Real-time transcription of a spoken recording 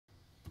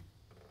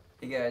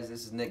Hey guys,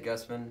 this is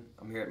Gusman.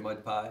 I'm here at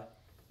MudPie.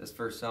 This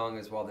first song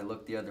is While They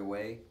Look the Other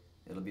Way.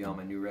 It'll be on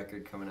my new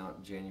record coming out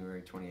in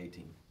January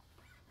 2018.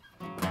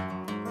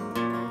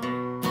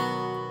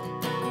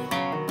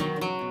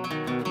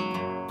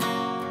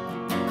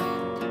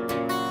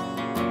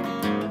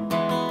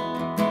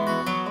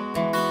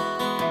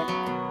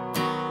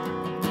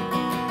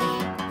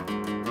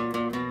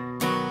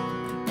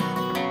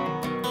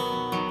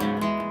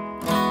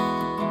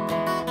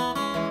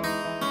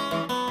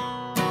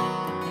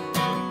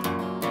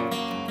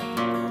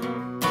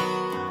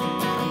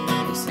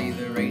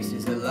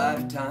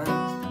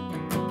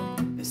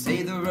 Lifetimes. They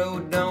say the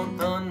road don't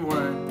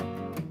unwind.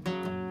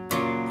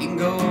 You can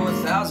go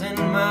 1,000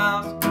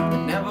 miles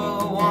but never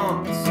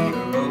want to see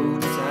a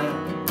road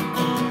sign.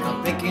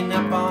 I'm picking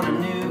up on a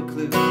new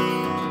clue.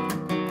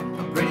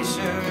 I'm pretty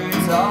sure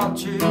it's all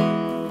true,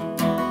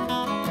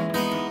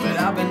 but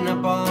I've been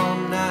up all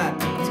night.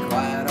 It's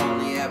quiet on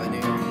the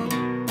avenue.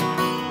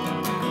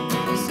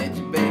 They said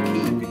you better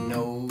keep your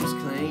nose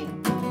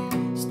clean,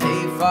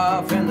 stay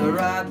far from the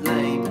right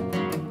lane.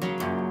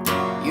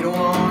 You don't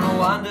wanna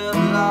wind up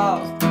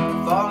lost,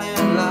 fall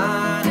in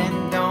line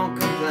and don't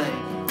complain.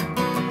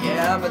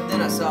 Yeah, but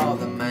then I saw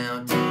the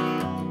mountain,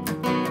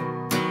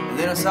 and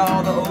then I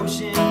saw the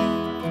ocean,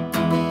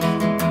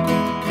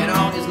 and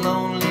all these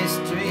lonely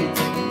streets,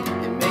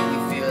 it made me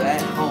feel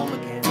at home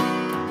again.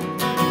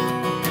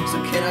 So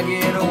can I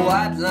get a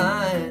white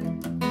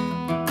line,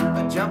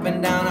 a jumping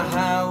down a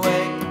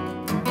highway?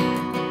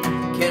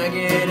 Can I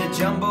get a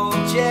jumbo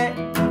jet,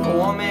 a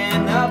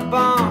woman up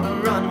on a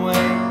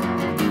runway?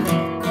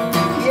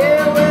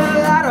 Yeah,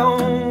 well, I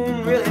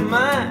don't really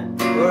mind.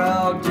 We're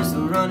all just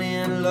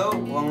running low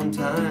on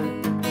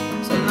time.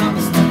 So let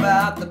me step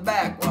out the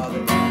back while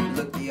they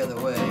look the other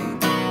way.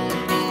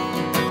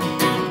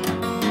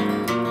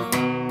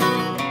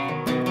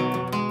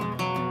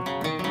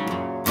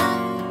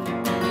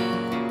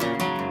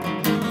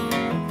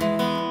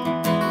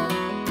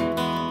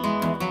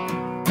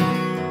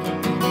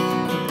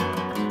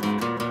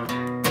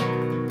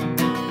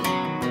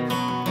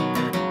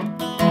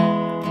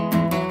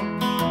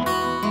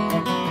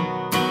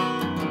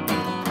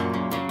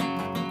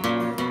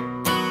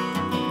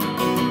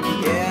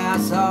 I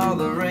saw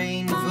the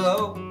rain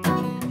flow.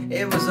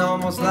 It was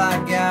almost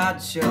like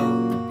God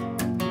showed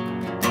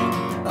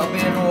up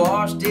and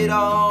washed it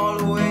all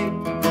away,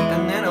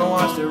 and then I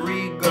watched it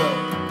regrow.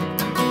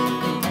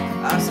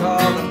 I saw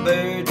the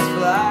birds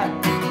fly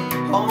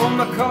home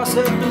across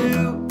a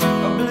blue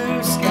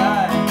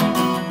sky.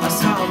 I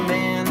saw a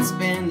man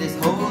spend his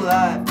whole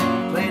life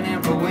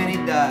planning for when he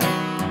died.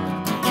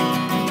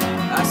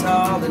 I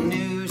saw the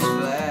news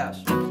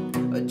flash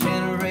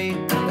generate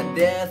a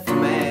death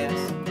mass.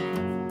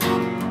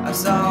 I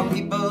saw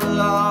people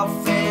all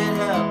fed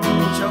up,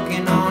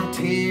 choking on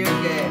tear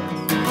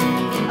gas.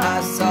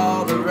 I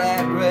saw the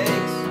rat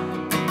race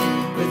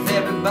with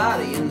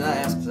everybody in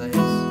last place.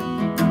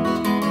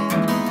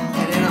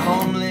 And in a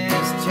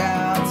homeless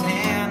child's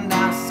hand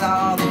I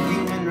saw the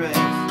human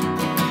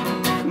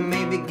race.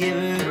 Maybe give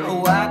her a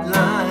white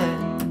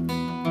line,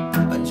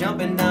 a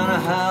jumping down a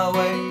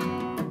highway.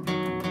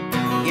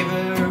 Give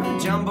her a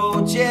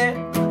jumbo jet,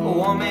 a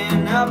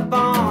woman up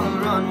on the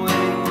runway.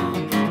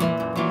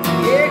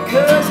 Yeah,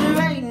 'cause there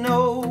ain't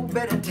no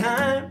better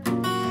time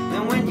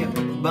than when you're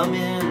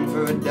bumming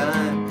for a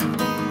dime.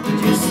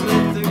 Just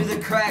slip through the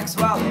cracks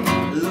while they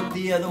look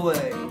the other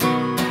way.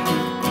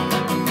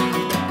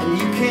 And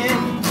you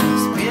can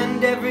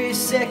spend every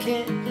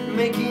second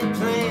making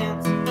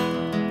plans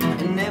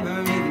and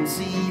never even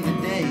see the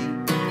day.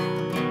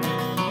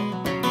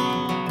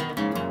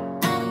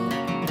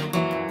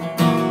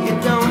 It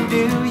don't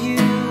do you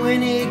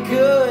any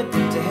good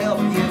to help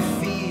you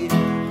feel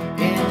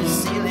into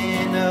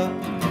sealing up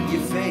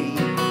your fate.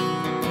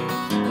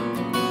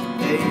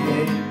 Hey,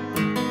 hey.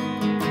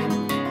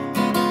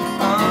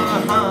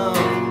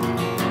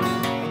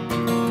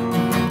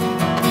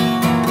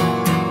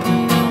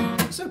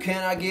 So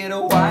can I get a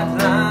white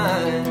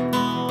line,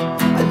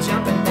 a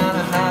jumping down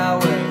a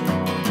highway?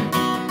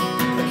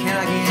 Or can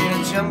I get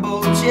a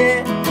jumbo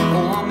jet, a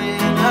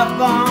woman up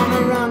on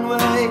the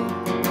runway?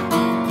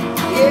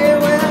 Yeah,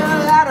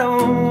 well, I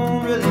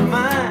don't really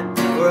mind.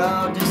 We're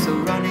all just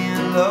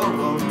running low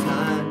on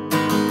time.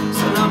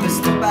 So let me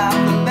step out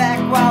the back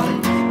while they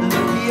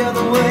look the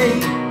other way.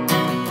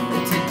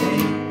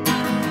 Today,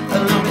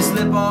 let me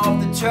slip off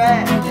the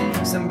track.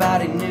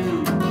 Somebody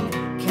new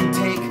can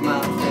take my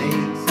place.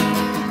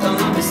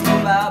 Let me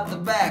step out the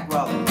back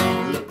while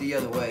they look the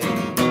other way.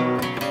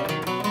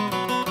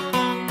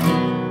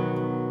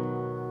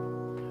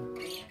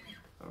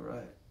 All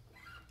right.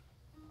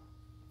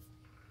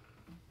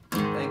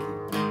 Thank you.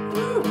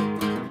 Woo!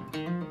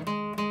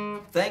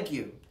 Thank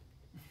you.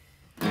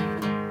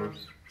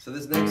 So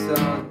this next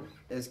song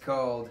is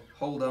called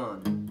Hold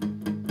On.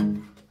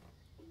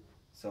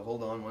 So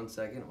hold on one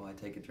second while I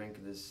take a drink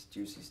of this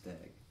juicy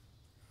stag.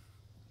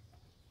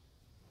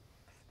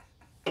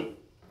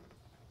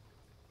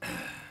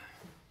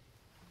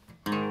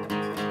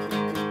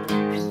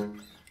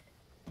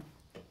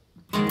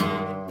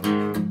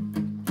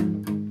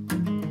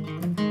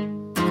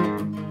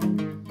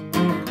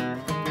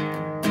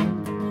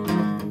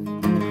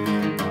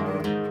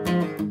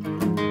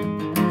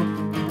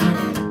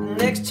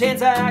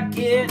 chance I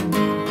get,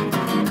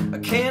 I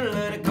can't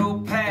let it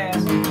go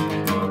past.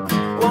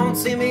 Won't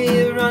see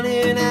me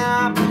running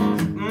out,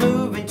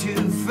 moving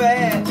too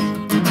fast.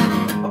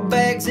 My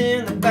bag's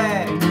in the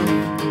back,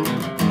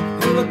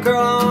 with a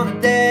girl on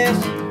the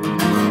dash.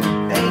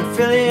 Ain't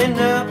filling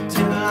up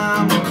till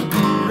I'm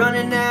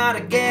running out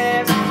of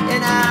gas.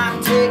 And I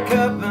take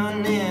up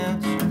an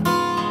inch,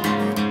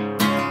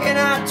 and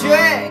I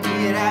drag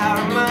it out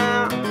of my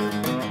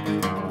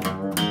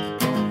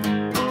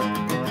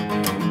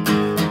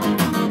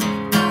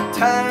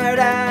tired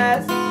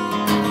eyes,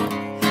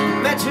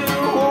 met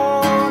your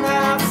worn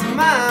out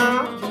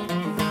smile.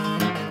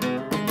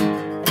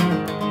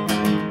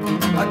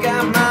 I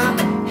got my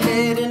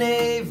head in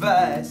a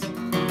vice,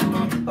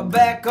 my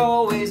back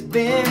always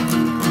bent.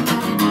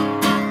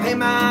 Pay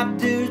my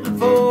dues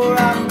before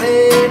I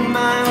paid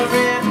my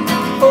rent.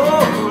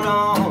 Hold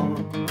on,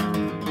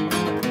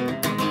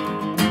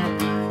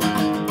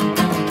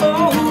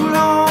 hold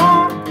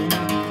on.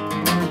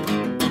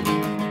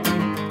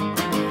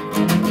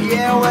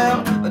 Yeah,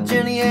 well,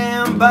 Jenny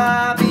and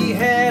Bobby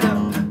had a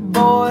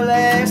boy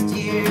last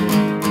year,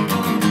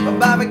 but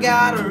Bobby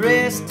got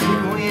arrested.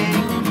 We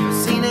ain't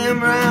seen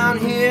him around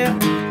here.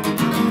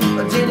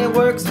 Jenny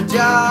works a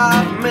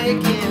job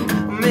making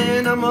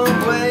minimum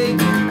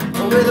wage,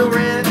 with a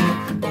rent,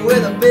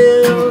 with the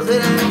bills,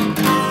 it ain't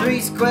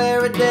 $3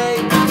 square a day.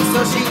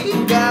 So she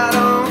got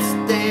on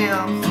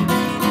stamps,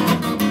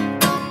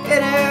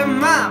 and her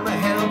mama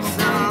helps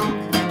some.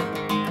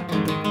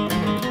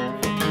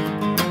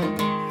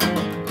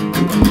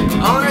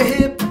 On her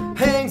hip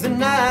hangs a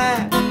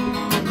knife,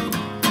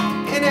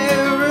 in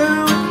her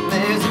room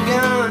there's a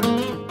gun.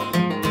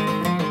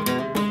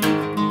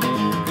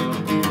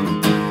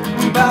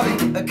 Bobby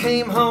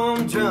came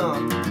home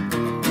drunk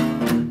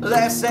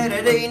last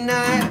Saturday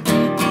night.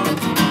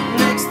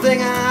 Next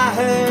thing I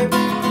heard,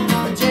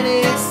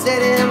 Jenny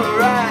set him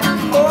right.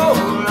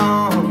 Hold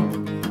on,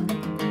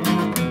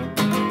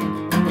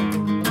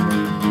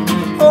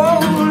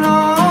 hold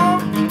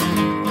on.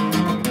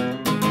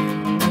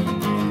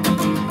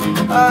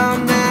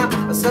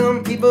 Now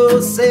some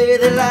people say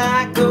they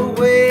like the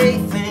way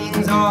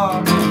things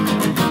are.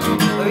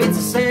 It's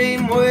the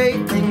same way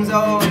things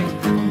always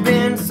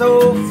been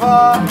so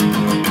far.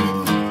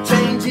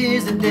 Change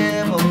is the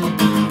devil.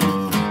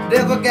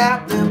 Devil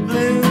got the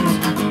blues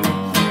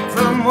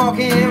from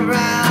walking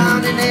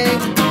around in a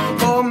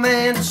poor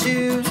man's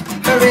shoes.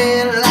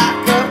 Hurry,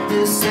 lock up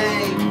the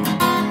safe,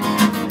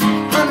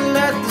 honey,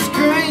 let the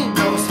screen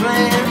go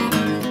slam.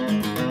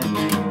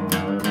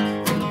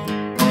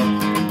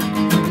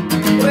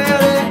 Well,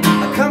 they're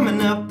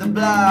coming up the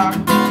block,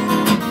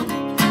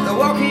 they're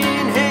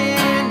walking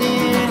hand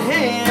in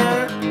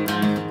hand.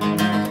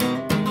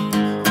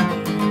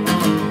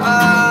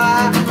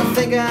 I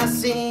think I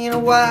seen a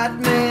white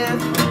man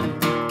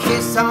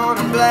kiss on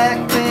a black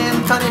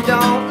man. Honey,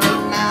 don't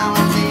look now, I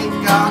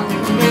think our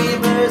new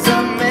neighbor's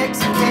a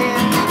Mexican.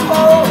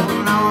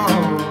 Hold on,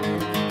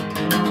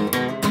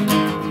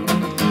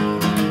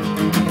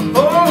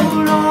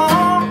 hold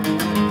on,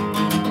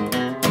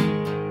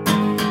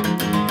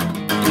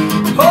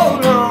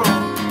 hold on.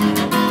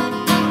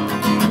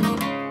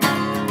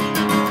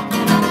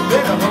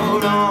 Better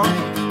hold on,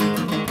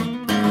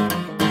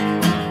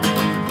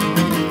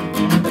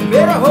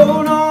 better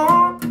hold on.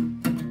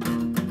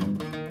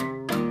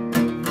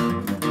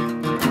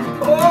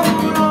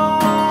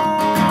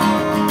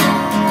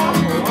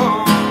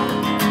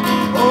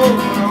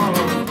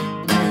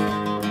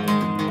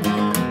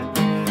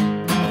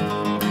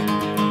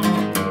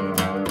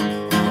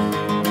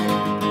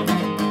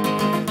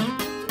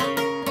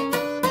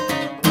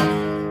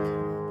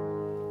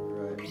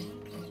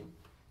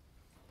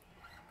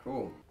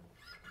 Cool.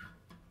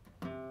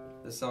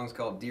 This song's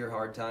called Dear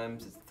Hard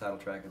Times. It's the title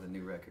track of the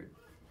new record.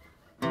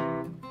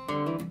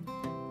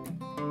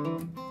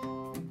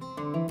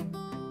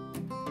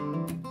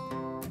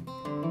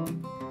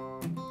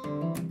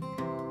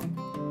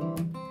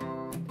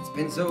 It's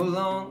been so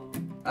long,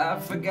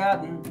 I've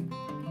forgotten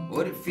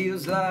what it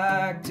feels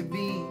like to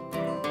be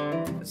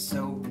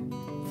so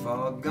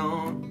far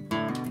gone.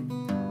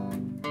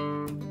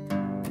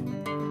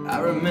 I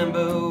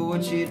remember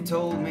what you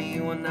told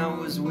me when I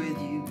was with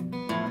you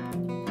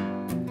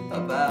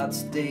about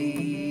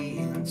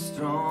staying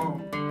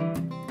strong.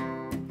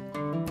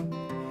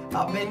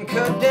 I've been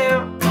cut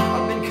down,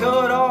 I've been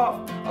cut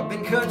off, I've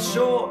been cut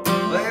short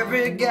by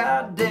every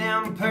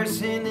goddamn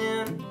person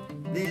in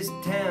this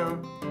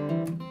town.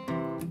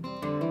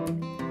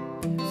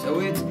 So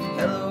it's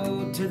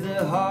hello to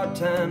the hard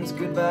times,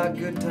 goodbye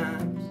good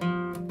times,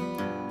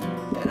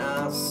 and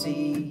I'll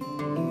see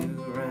you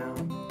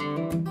around.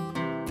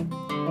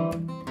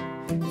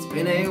 It's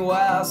been a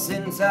while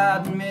since I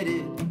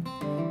admitted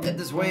that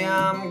this way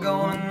I'm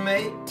going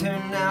may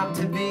turn out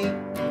to be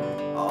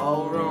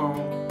all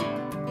wrong.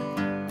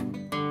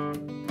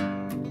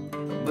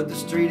 But the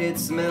street, it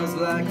smells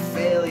like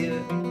failure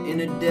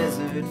in a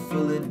desert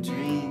full of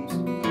dreams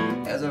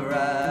as I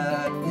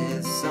write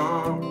this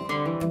song.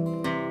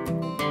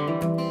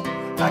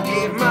 I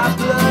gave my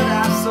blood,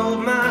 I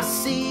sold my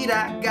seed,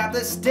 I got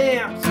the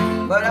stamps,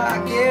 but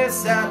I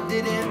guess I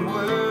didn't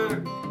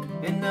work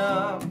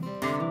enough.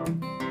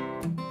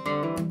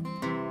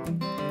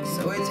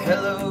 So it's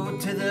hello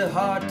to the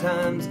hard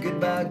times,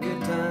 goodbye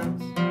good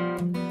times,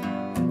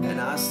 and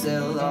I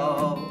sell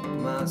all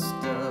my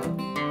stuff.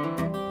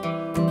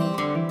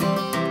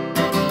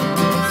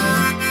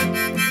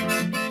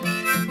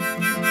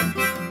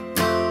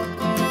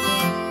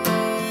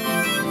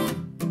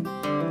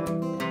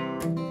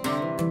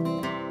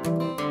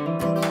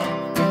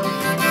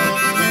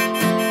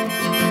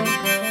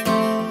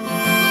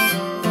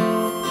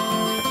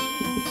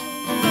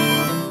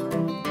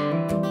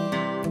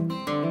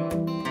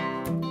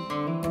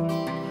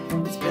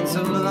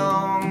 So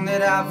long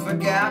that I've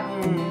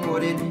forgotten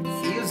what it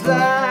feels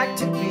like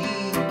to be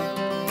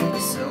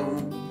so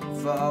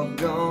far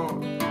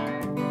gone.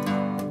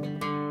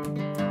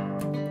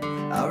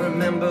 I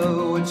remember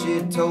what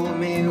you told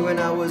me when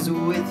I was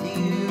with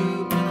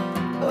you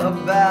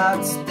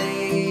about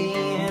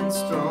staying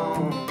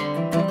strong.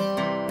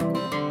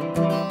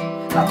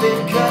 I've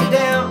been cut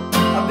down,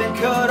 I've been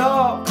cut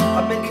off,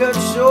 I've been cut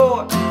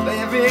short by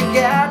every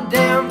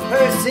goddamn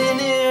person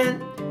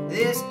in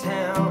this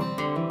town.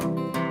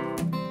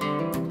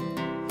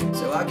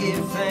 So I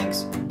give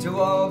thanks to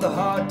all the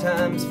hard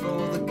times for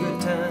the good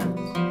times,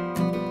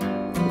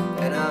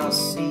 and I'll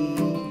see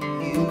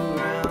you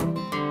around.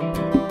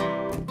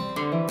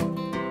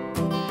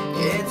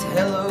 It's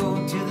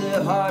hello to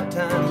the hard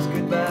times,